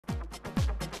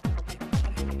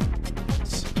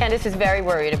Candace is very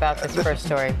worried about this first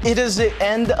story. It is the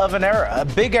end of an era, a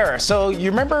big era. So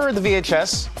you remember the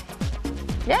VHS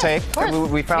tape? Of course.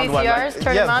 We found VCRs, one.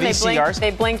 turn them on, VCRs. they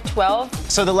blink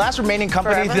 12. So the last remaining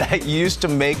company Forever? that used to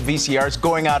make VCRs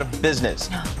going out of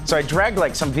business. So I dragged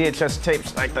like some VHS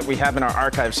tapes like that we have in our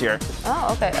archives here. Oh,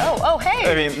 okay. Oh,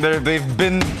 hey. I mean, they've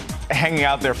been hanging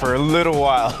out there for a little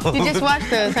while. You just watched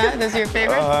those, huh? Those are your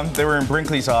favorite? They were in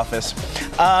Brinkley's office.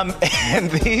 And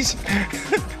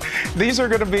these are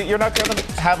going to be, you're not going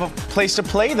to have a place to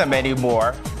play them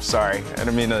anymore. Sorry, I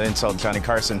don't mean to insult Johnny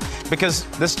Carson. Because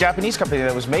this Japanese company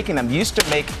that was making them used to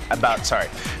make about,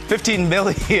 15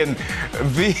 million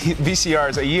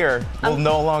VCRs a year. Will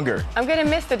no longer. I'm going to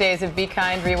miss the days of Be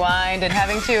Kind, Rewind, and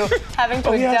having to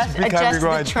yes, adjust the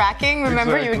Rewind. tracking.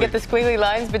 Remember, you would get the squiggly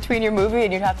lines between your movie,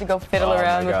 and you'd have to go fiddle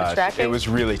around with the tracking. It was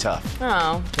really tough.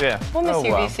 Oh. Yeah. We'll miss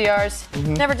you, well.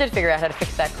 VCRs. Never did figure out how to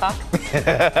fix that clock.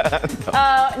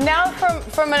 Now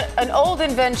from an old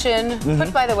invention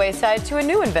put by the wayside to a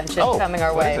new invention coming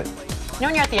our way. What is it? You know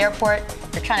when you're at the airport,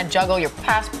 you're trying to juggle your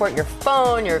passport, your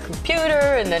phone, your computer,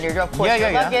 and then your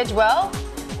luggage? Well,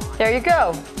 there you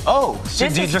go. Oh, so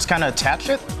do you just kind of attach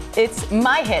it? It's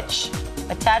My Hitch.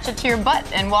 Attach it to your butt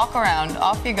and walk around.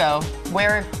 Off you go.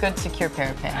 Wear a good, secure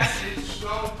pair of pants.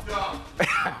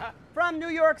 From New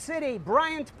York City,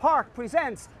 Bryant Park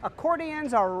presents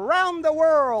Accordions Around the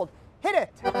World. Hit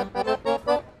it!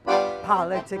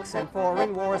 Politics and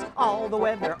foreign wars, all the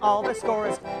weather, all the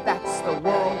scores, that's the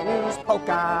World News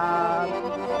Polka.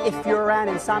 If you're an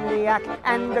insomniac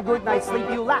and a good night's sleep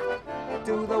you lack,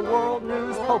 do the World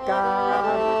News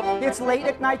Polka. It's late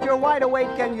at night, you're wide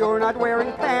awake and you're not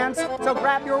wearing pants, so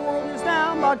grab your World News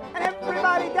Now mug and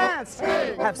everybody dance.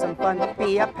 Have some fun,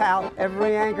 be a pal,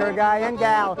 every anchor guy and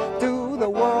gal, do the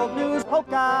World News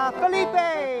Polka. Felipe!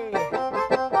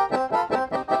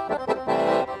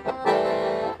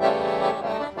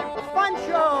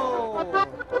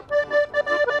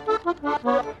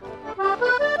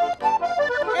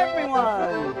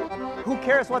 Everyone! Who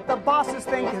cares what the bosses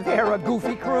think? They're a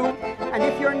goofy crew. And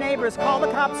if your neighbors call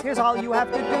the cops, here's all you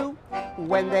have to do.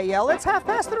 When they yell, it's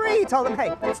 3:30, tell them,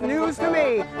 hey, it's news to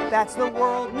me. That's the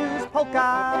World News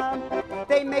Polka.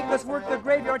 They make us work the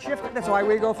graveyard shift, that's why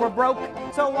we go for broke.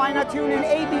 So why not tune in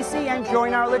ABC and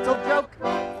join our little joke?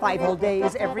 5 whole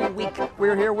days every week,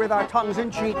 we're here with our tongues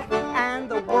in cheek. And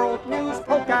the World News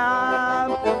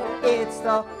Polka. It's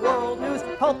the World News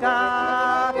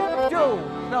Polka. Do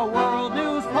the World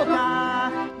News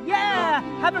Polka. Yeah!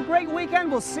 Have a great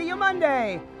weekend. We'll see you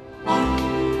Monday.